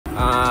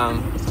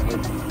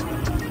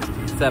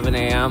7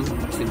 a.m.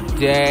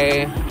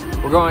 Today,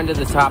 we're going to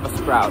the top of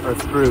Sprout or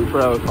Spruce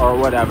Road or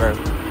whatever.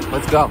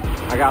 Let's go.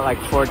 I got like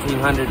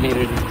 1,400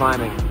 meters of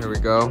climbing. Here we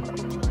go.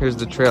 Here's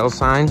the trail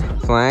sign,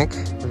 flank.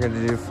 We're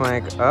gonna do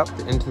flank up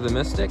into the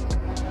Mystic.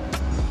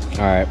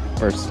 All right,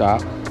 first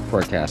stop,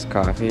 Forecast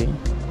Coffee.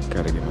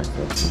 Gotta get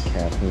myself some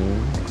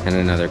caffeine and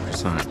another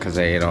croissant because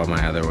I ate all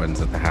my other ones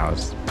at the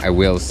house. I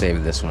will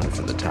save this one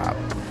for the top,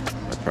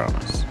 I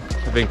promise.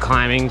 I've been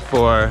climbing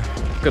for,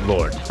 good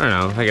Lord, I don't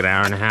know, like an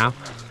hour and a half.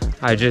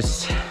 I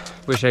just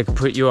wish I could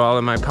put you all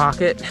in my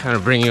pocket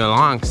and bring you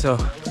along, so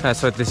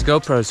that's what this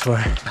GoPro's for.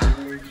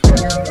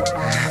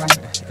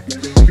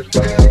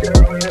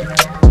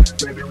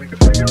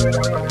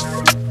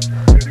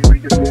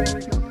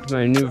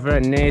 My new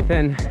friend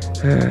Nathan.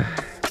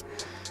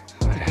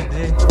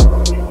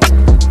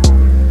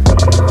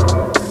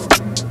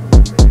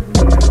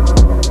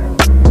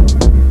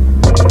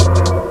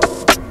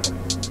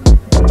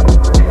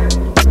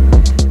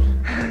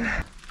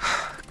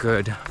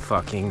 Good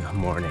fucking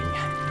morning.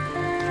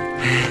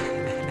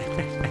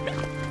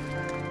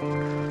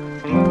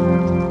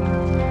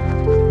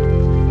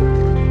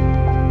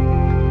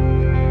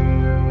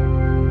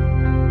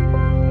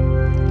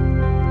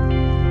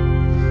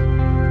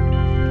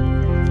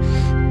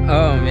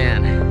 Oh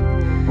man,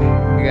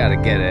 you gotta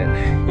get it.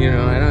 You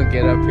know, I don't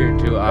get up here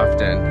too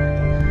often.